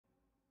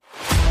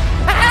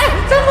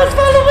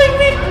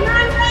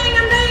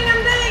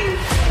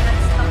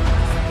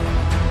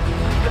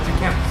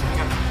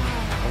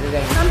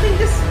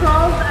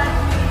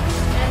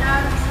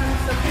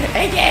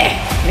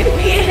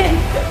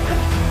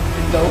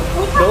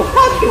no,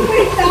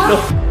 no.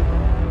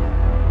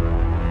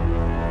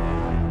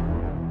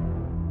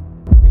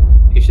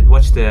 You should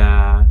watch the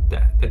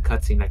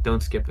cutscene. Like,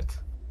 don't skip it.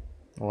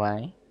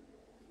 Why?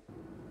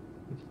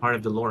 It's part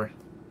of the lore.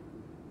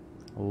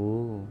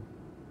 Oh.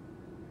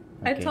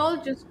 I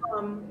told you,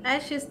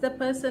 Ash is the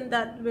person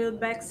that will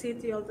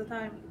backseat you all the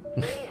time.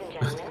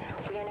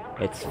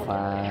 It's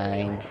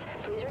fine.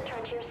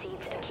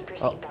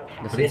 Oh,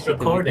 the But it's CCTV.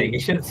 recording. You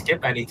shouldn't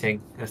skip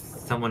anything as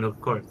someone who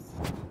records.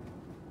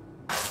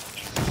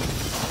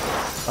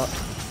 Oh.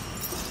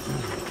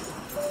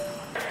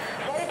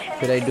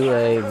 Should I do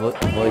a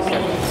voice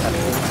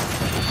acting?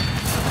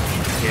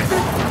 Yeah.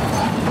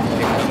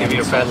 Give me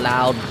your So best.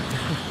 loud.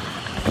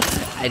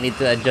 I need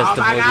to adjust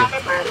the volume.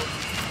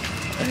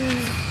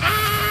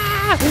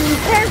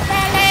 They're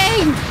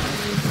falling!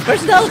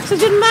 Where's the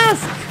oxygen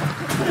mask?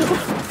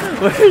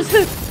 Where is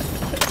it?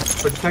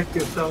 Protect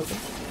yourself.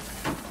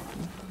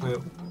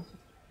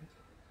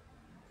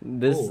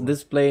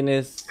 This plane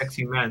is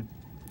Sexy man.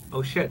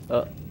 Oh shit.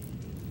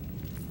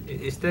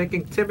 It's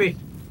taking Timmy.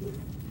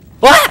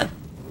 What?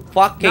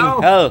 Fucking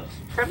No. hell!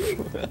 Timmy.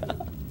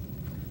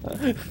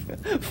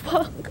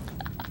 Fuck!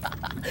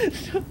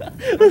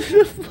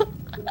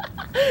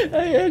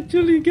 I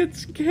actually get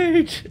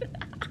scared.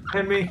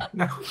 Timmy.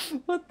 No.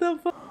 What the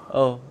fuck?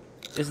 Oh,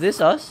 is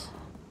this us?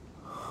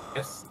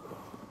 Yes.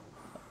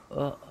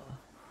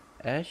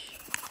 Ash?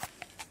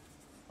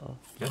 Oh,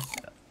 Yes.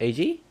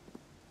 AG?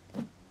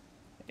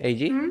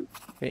 AG?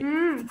 Wait.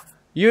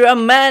 You're a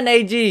man,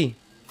 AG!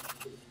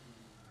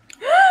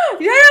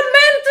 You're a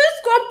man too,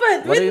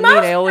 Scorpion! What do you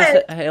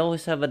mean? I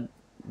always have a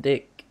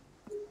dick.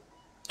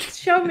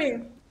 Show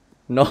me.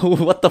 No,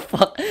 what the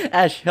fuck?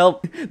 Ash,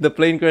 help! The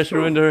plane crash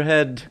ruined her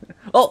head.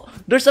 Oh,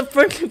 there's a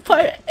friendly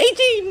fire!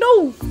 AG,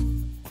 no!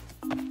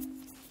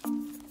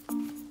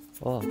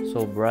 Oh,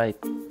 so bright.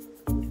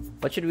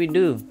 What should we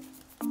do?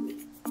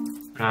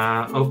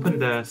 Open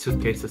the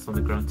suitcases on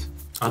the ground.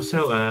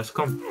 Also,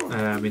 Scum,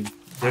 I mean,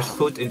 there's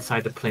food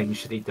inside the plane. You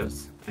should eat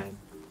those. And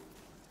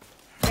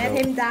Let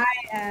him die,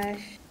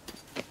 Ash.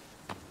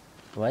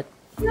 What?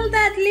 Kill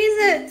that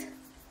lizard!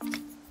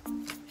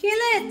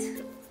 Kill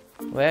it!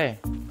 Where?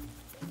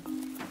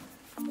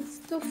 It's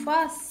too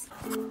fast.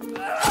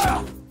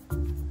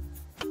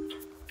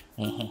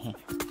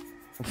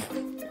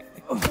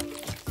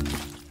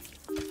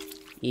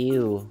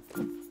 Ew.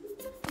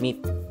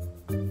 Meat.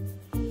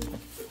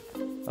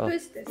 Who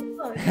is this?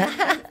 Oh,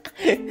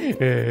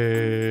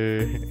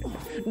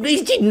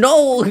 BG,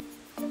 no!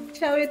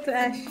 show it to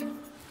Ash.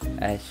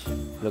 Ash,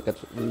 look at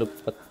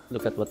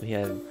what we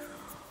have.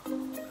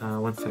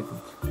 1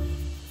 second.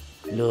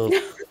 Look.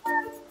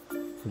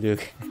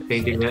 Look.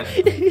 Changing it.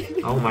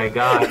 Oh my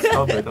god,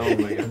 stop it. Oh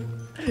my god.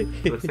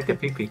 Looks like a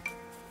pee-pee. Is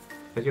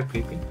that your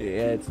pee-pee?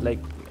 Yeah, it's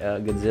like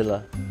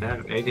Godzilla.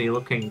 Damn, AJ, you're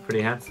looking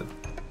pretty handsome.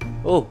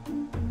 Oh,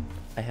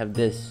 I have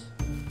this.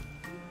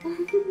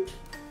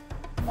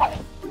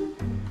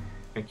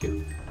 Thank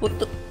you. What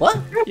the? What?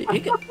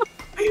 You can...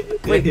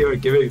 Wait, you were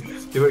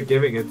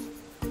giving it.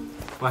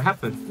 What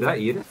happened? Did I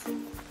eat it?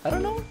 I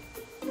don't know.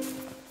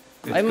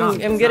 It's I'm gone.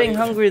 getting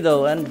hungry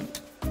though and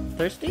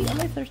thirsty.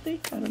 Am I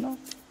thirsty? I don't know.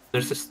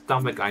 There's a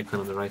stomach icon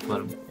on the right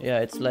bottom.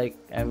 Yeah, it's like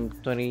I'm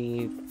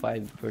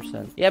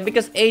 25%. Yeah,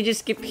 because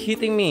ages keep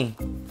hitting me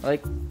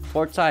like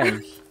 4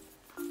 times.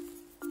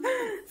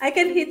 I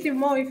can hit you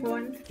more if you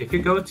want. If you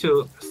go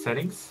to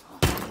settings,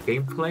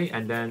 gameplay,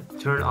 and then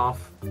turn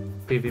off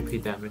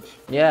PvP damage.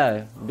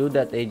 Yeah, do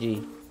that,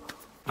 AG.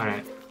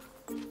 Alright.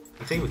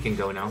 I think we can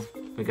go now.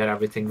 We got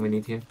everything we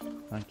need here.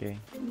 Okay.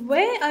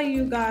 Where are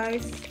you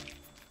guys?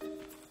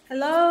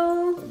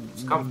 Hello?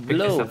 Just come pick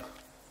Below. this up.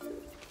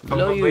 Come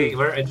Below on, you. wait,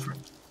 we're in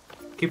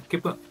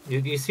keep up.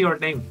 You see our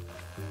name.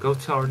 Go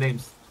to our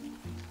names.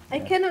 I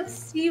cannot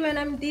see when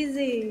I'm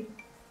dizzy.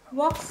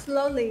 Walk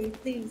slowly,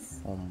 please.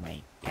 Oh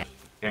my god.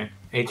 Okay.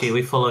 AG,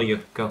 we follow you.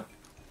 Go.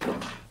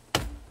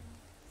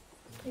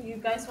 You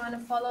guys want to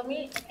follow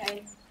me?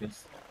 Okay.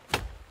 Yes.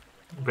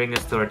 Bring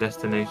us to our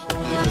destination.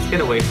 Let's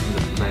get away from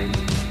this plane.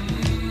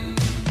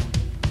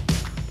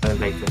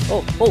 Later.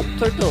 Oh,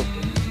 turtle.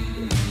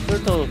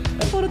 Turtle.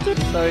 I got a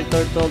turtle. Sorry,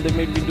 turtle. They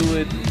made me do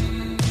it.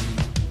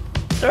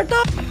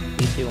 Turtle.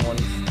 Easy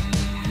ones.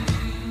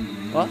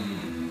 What?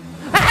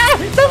 Ah!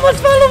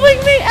 Someone's following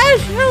me!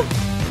 Ash, help!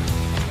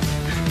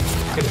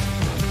 Get it.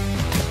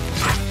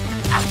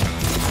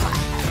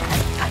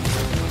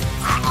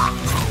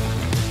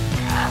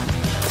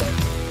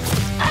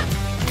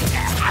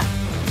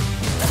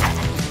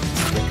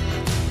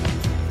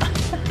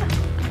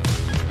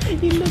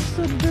 He looks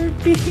so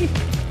dirty.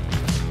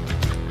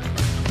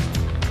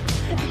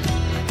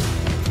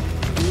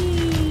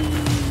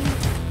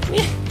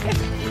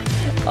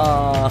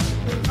 Oh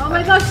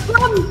my gosh,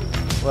 Tom!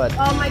 What?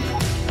 Oh my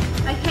god.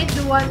 I hate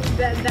the one,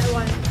 that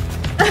one.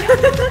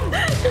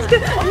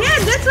 Yeah,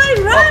 that's why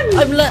I run!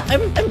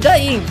 I'm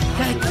dying!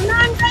 God. No,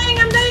 I'm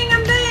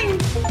dying!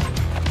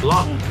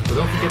 Block. But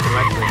don't forget the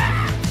right way.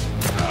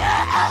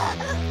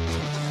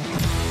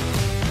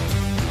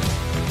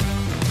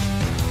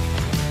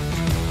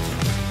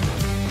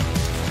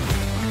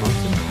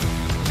 Mountain?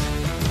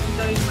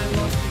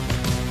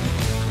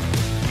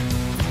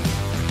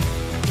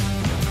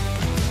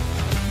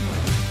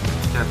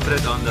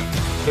 it on the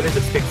kill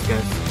the sticks,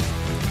 guys.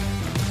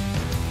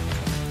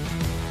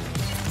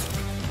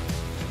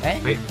 Eh?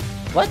 Wait,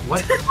 What?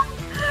 what?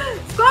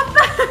 Stop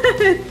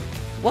that!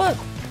 What?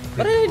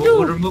 What did I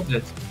Who do? removed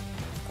it?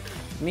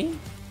 Me?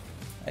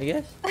 I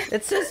guess.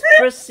 It says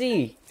press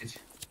C.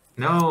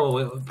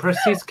 No, press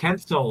C's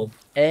cancel.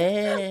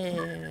 Eh.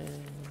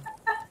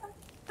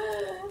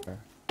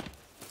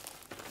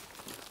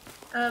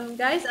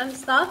 Guys, I'm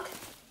stuck.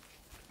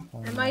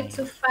 Oh Am I my.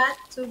 too fat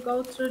to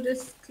go through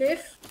this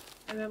cliff?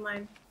 Never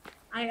mind.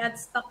 I had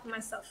stuck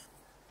myself.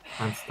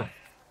 I'm stuck.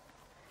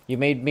 You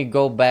made me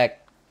go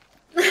back.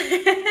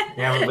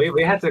 Yeah,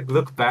 we had to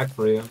look back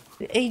for you.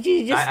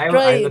 AJ, just I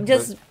try. looked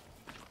Just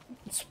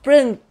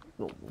sprint.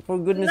 For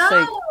goodness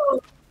sake.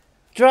 No!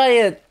 Try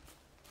it.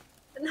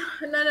 No.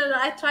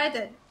 I tried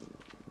it.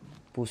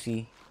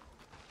 Pussy.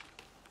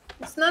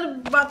 It's not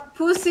about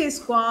pussy,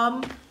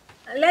 Squam.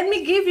 Let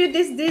me give you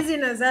this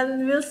dizziness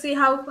and we'll see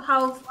how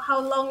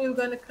long you're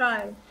gonna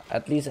cry.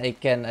 At least I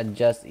can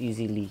adjust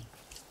easily.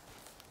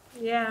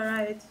 Yeah,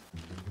 right.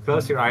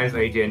 Close your eyes,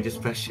 AJ, and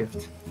just press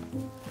shift.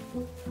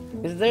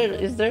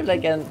 Is there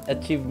like an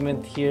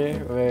achievement here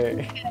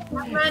where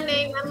I'm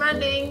running. Am I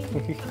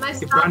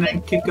Keep stopping?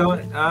 running, keep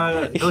going.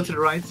 Go to the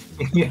right.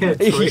 Yeah,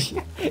 three.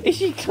 is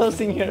she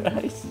closing her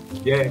eyes?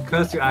 Yeah,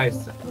 close your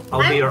eyes.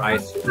 I'll be your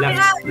eyes. my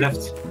eyes.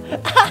 Left.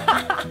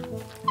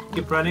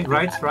 Keep running.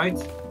 Right.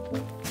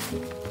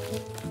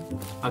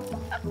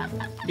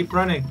 Keep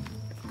running.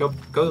 Go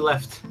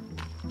left.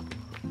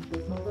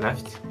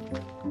 Left.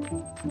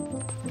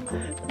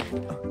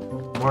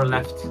 More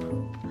left.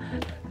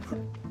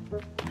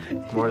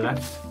 More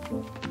left.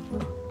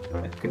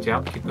 Good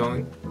job. Keep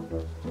going.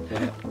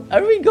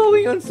 Are we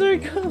going on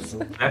circles?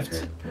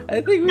 Left.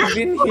 I think we've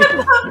been What here.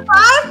 the fuck?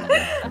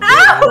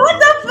 What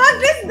the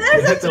fuck is You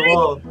this? hit the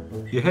wall.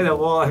 You hit a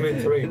wall. I mean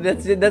three.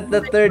 That's it. That's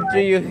the third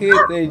tree you hit,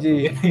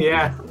 AJ.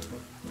 Yeah.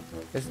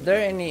 Is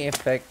there any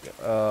effect?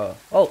 Oh,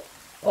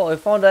 I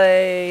found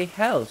a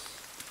house.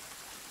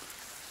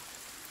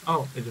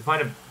 Oh, did you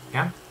find a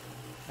camp?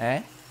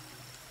 Eh?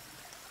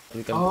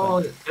 We can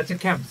Oh, find. that's a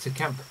camp. It's a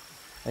camp.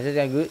 Is it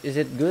good? Is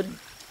it good?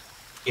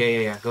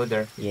 Yeah. Go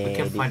there. Yeah, We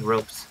can find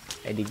ropes.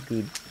 I did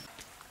good.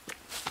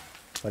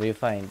 What do you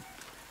find?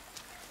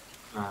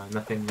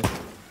 Nothing.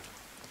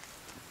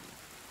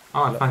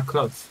 Oh, I found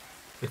clothes.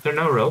 Is there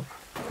no rope?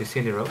 Do you see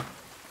any rope?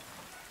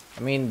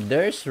 I mean,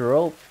 there's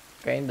rope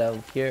kind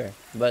of here,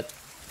 but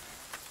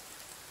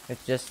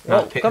it's just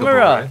Not oh, pickable, camera.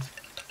 right?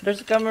 There's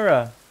a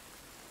camera.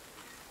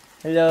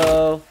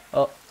 Hello.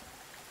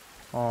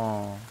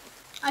 Oh.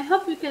 I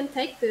hope you can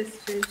take this,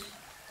 fish.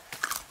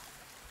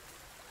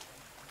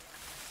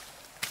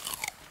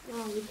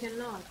 Oh, we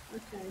cannot.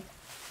 Okay.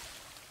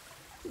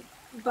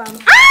 Bam.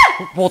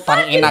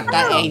 Putang ina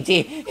ka, AJ.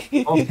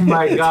 Oh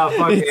my god,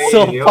 fuck It's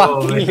so yo,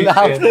 fucking shit.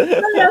 loud.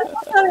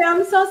 Sorry, I'm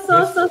so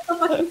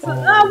fucking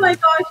sorry. Oh my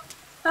gosh.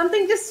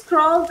 Something just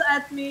scrolled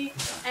at me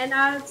and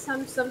I'm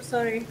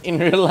sorry. In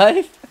real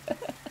life?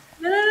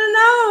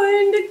 No,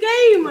 in the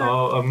game.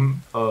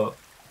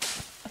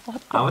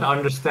 I would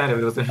understand if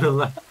it was in real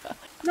life.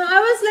 No, I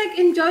was like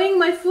enjoying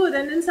my food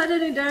and then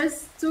suddenly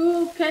there's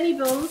two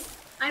cannibals.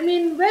 I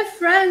mean, we're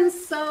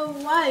friends, so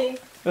why?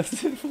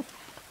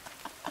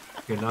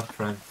 You're not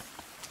friends.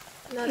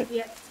 Not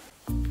yet.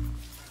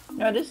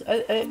 Yeah,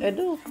 I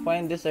do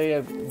find this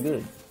area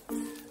good.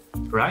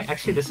 Right?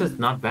 Actually, this is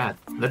not bad.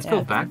 Let's go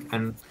Yeah. back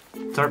and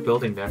start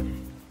building there.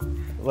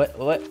 What?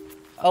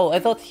 Oh, I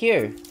thought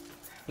here.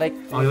 Like.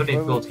 Oh, you want to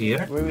where build we-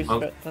 here? Where we Oh,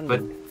 start from.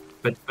 but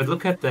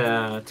look at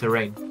the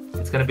terrain.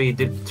 It's gonna be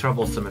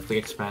troublesome if we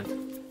expand.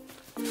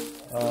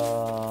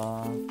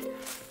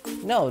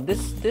 No,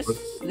 this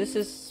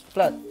is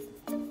flat.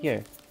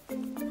 Here.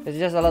 It's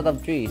just a lot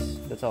of trees.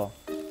 That's all.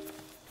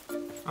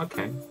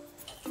 Okay.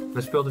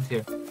 Let's build it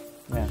here.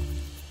 Yeah.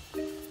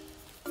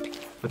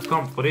 But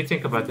come, what do you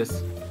think about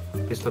this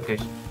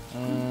location?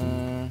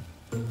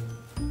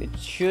 It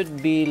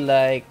should be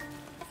like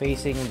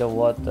facing the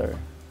water.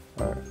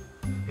 Or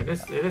It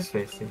is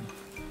facing.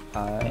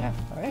 yeah.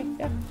 Alright,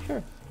 yeah,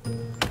 sure.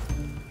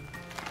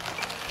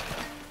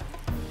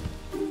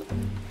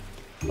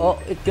 Oh,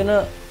 it's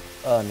gonna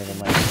oh never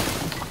mind.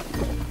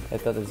 I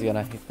thought it's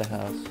gonna hit the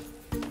house.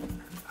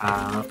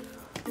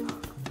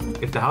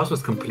 If the house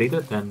was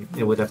completed, then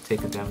it would have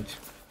taken damage.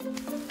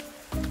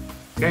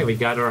 Okay, we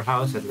got our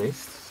house at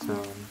least, so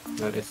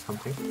that is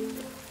something.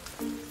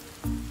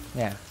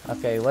 Yeah,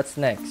 okay, what's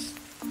next?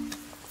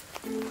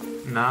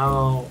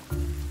 Now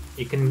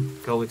you can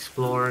go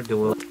explore,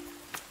 do a...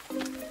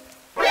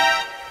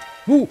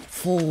 Ooh,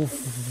 fucking.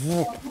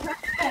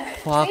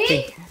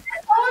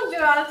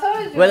 I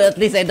told you. Well, at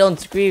least I don't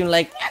scream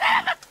like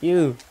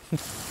you.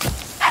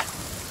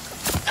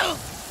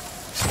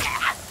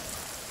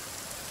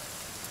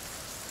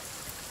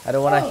 I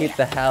don't want to hit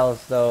the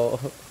house though.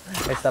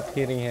 I stopped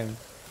hitting him.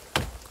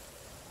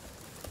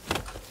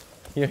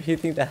 You're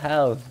hitting the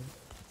house.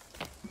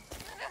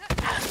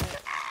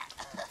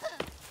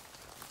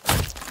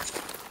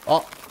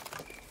 Oh.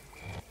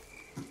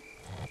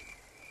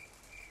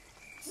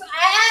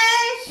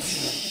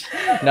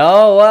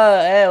 No,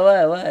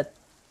 what? What?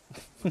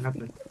 What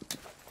happened?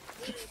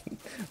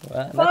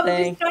 Well, Bob,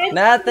 nothing. just try to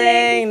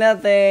Nothing.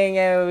 Nothing.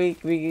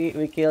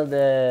 We killed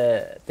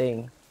the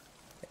thing.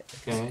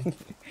 Okay.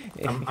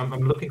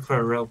 I'm looking for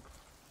a rope.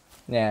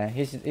 Yeah,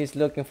 he's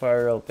looking for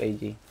a rope,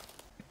 AG.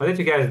 What did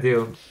you guys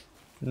do?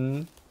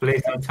 Hmm?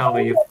 Please don't tell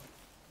me you.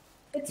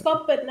 It's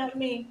Puppet, not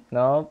me.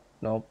 Nope.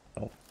 Nope.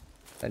 Nope.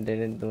 I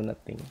didn't do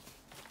nothing.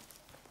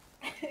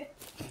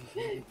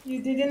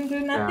 You didn't do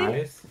nothing?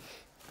 Guys,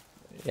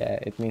 Yeah,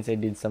 it means I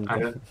did I something.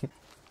 don't.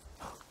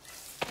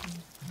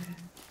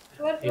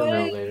 What You'll are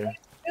know you later.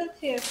 built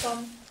here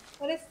from?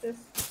 What is this?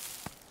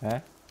 Huh?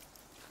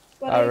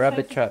 What are A you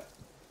rabbit trying trap.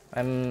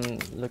 I'm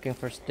looking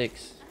for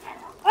sticks.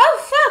 Oh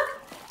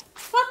fuck!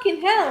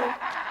 Fucking hell!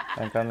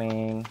 I'm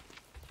coming.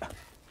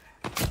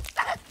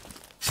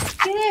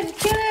 Kill him!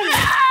 Kill him!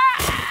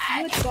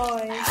 Good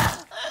boy.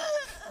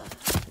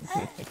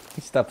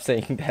 Stop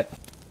saying that.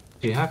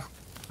 Do you have?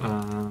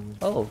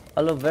 Oh,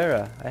 aloe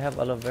vera. I have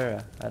aloe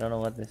vera. I don't know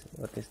what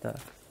is that.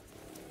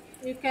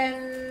 You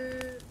can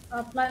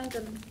plant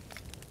them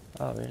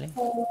Oh, really?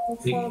 for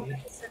Yeah.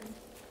 medicine.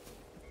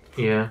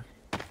 Yeah.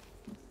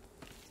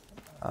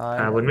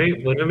 When we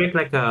make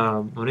like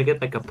when we get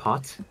like a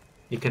pot,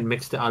 you can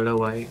mix the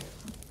aloe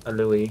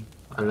Aloe vera.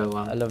 Hello,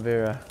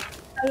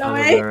 aloe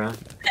eh? vera,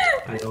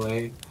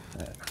 aloe.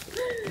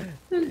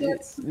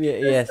 That's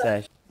Yes,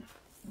 Ash.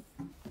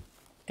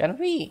 Can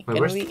we? Wait,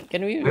 where's-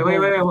 Can we? Wait,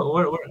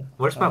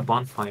 where's my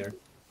bonfire?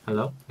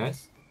 Hello,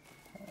 guys.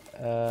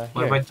 What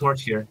Here. my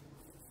torch here?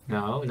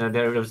 No,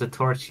 there was a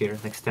torch here,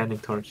 like standing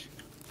torch.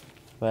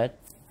 What?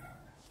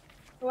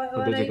 what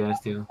What did are you guys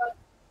do?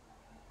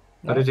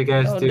 No, What did you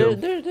guys no, do?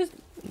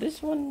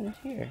 this one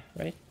here,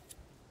 right?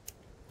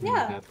 Oh my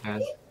Yeah. God,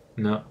 guys.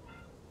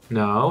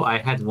 No, I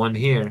had one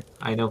here.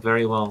 I know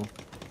very well.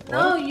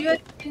 No, you're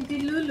in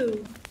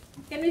Dilulu.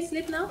 Can we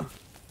sleep now?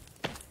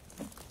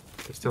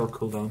 There's still a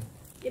cooldown.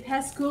 It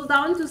has cooled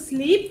down to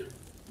sleep.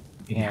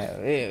 Yeah,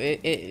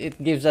 it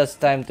gives us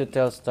time to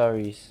tell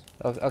stories.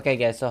 Okay,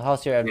 guys. So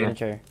how's your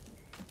adventure?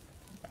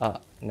 Oh,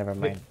 never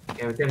mind.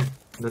 Yeah, we can.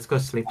 Let's go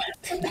sleep.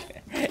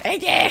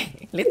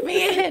 AJ, let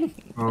me in.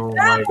 Oh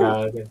my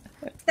God.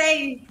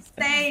 Stay.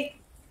 Stay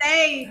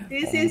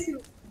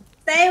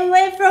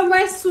away from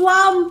my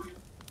swamp.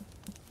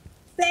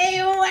 Stay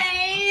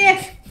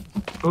away.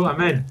 Oh,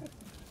 I'm in.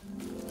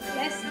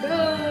 Let's go.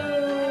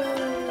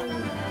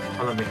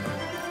 Follow me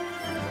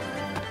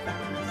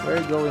Where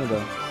are you going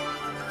though?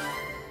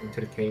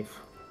 into the cave.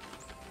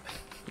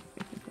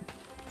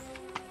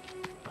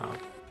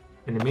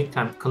 In the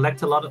meantime,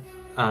 collect a lot of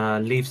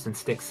leaves and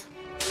sticks.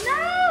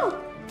 No.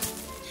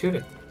 Shoot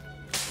it.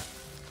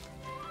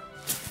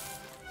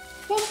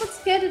 Puppet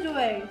scared it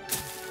away.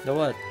 The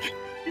what?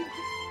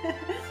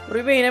 What do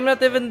you mean? I'm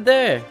not even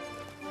there.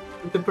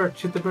 Shoot the bird.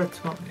 Shoot the bird.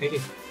 Come on, 80.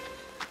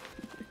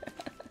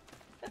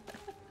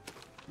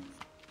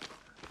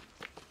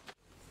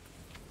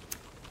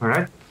 All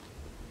right.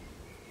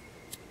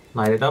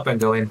 Light it up and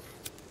go in.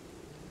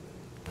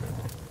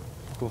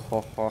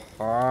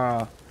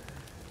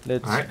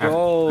 Let's All right.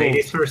 go.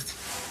 Ladies first.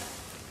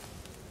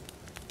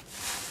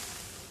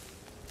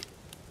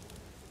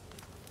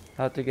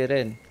 How to get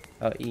in?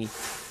 Oh, E.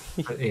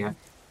 Yeah.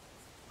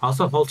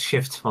 Also hold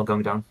shift while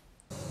going down.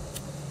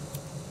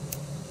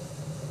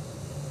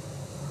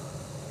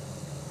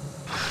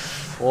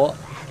 What?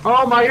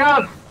 Oh my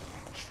God!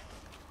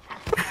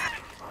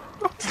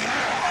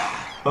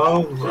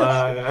 Oh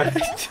my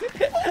God.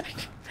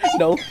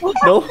 No,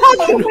 no,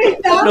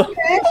 Wait, down no.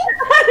 there.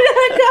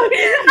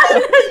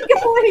 I'm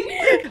not going.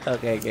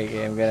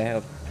 Okay. I'm gonna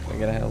help.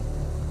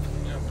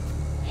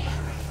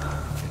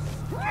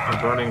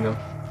 I'm burning them.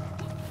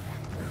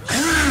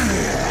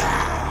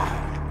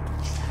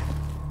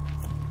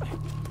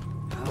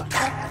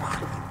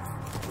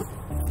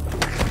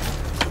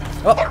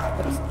 Oh,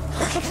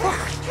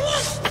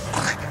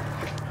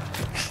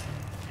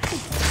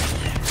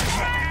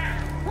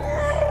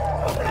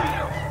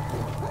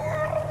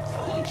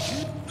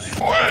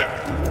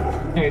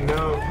 Hey,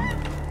 no.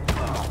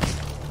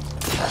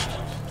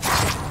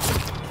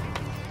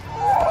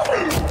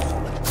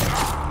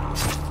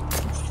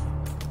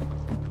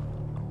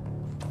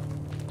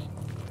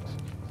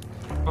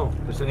 Oh,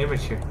 there's an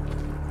image here.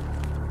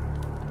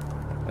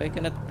 why you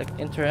cannot like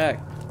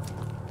interact?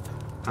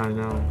 I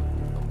know.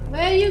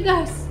 Where are you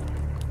guys?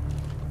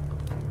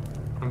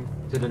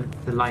 To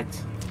the light.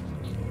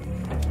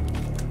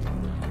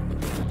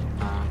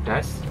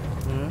 Guys,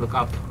 Hmm? look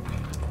up.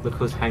 Look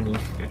who's hanging.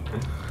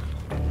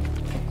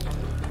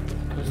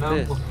 Who's No.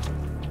 this?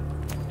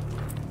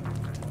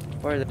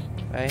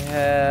 I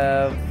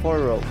have 4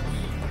 ropes.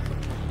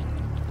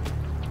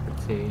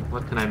 Let's see,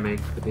 what can I make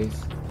for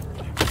these?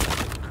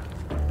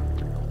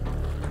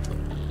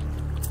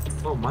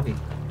 Oh, money.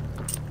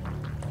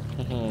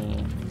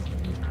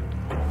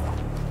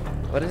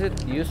 What is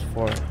it used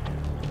for?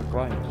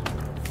 Coins.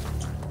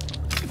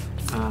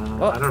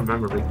 I don't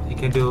remember, but you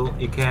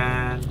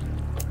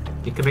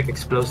can make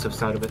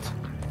explosives out of it.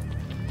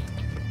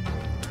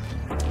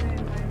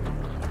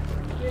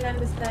 You'll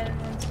understand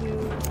once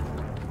you.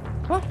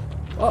 Huh?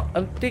 Oh,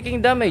 I'm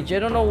taking damage. I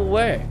don't know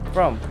where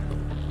from.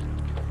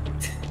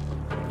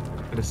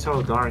 It is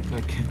so dark,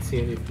 I can't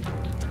see anything.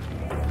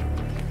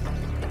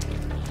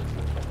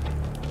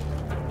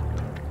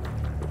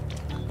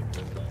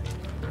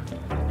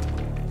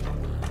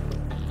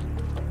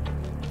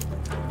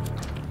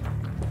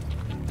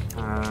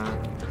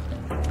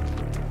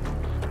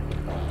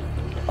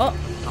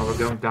 Oh, we're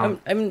going down.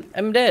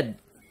 I'm dead.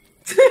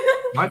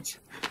 What?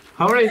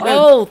 How are you dead?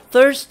 Oh,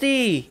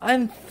 thirsty.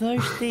 I'm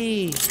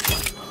thirsty.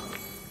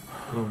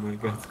 Oh my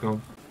god, it's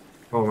gone.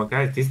 Oh my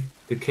god,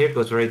 the cave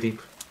goes very deep.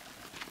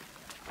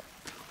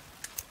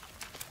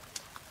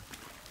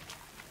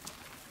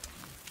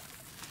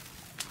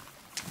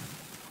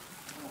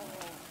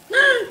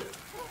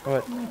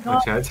 What?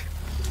 Watch out.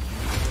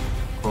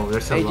 Oh,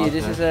 there's a lot AJ,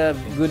 this is a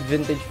good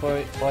vintage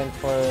point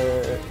for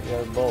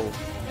your bow.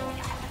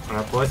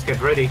 Alright, boys, get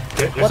ready.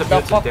 There's What a the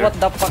mutant fuck? there. What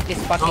the fuck is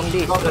fucking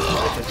this? Oh, that's a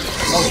mutant.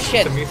 Oh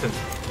shit! It's a mutant.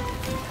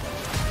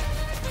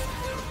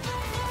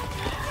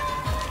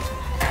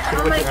 Shoot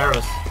Oh with my your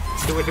arrows.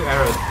 Shoot with your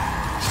arrows.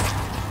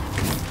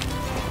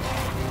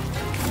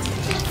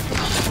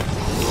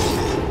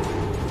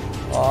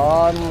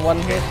 Oh, I'm one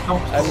hit. I'm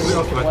we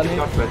occupied, one we hit.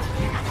 occupied.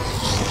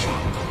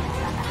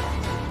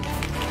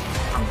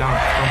 I'm down.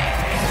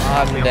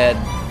 I'm dead.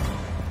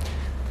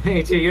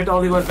 Hey, Jay, you're the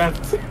only one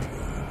left.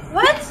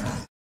 What?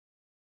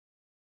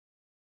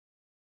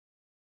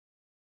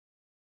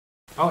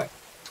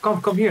 Oh,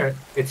 come here.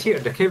 It's here.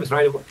 The cave is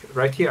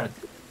right here.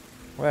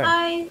 Where?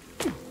 Hi.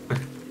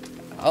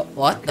 Oh,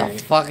 what Okay.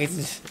 the fuck is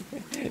this?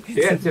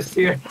 Yeah, it's just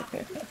here.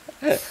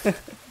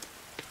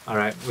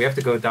 Alright, we have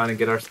to go down and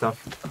get our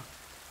stuff.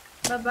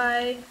 Bye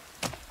bye.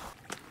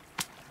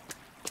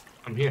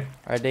 I'm here.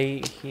 Are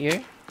they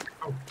here?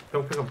 Oh,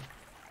 come.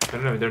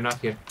 No, they're not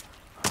here.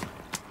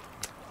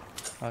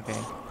 Okay.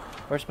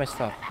 Where's my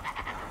stuff?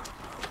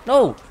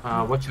 No!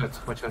 Watch out.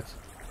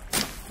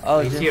 Oh,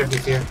 He's here.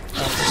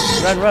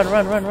 Run!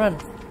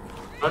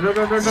 No.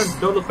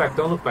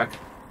 Don't look back.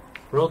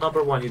 Rule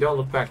number 1, you don't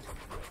look back.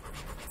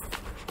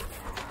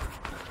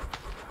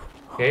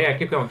 Yeah,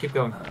 keep going.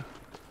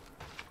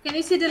 Can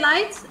you see the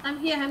lights? I'm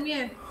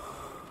here.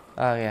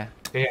 Oh, yeah.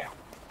 Yeah.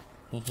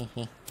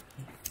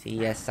 See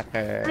ya,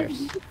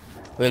 suckers.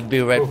 We'll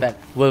be right back.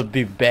 We'll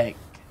be back.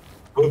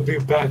 We'll be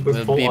back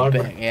with full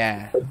armor.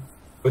 Yeah.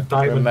 With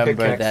diamond Remember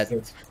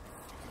pickaxes.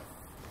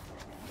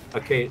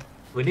 Okay,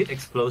 we need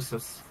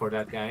explosives for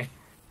that guy.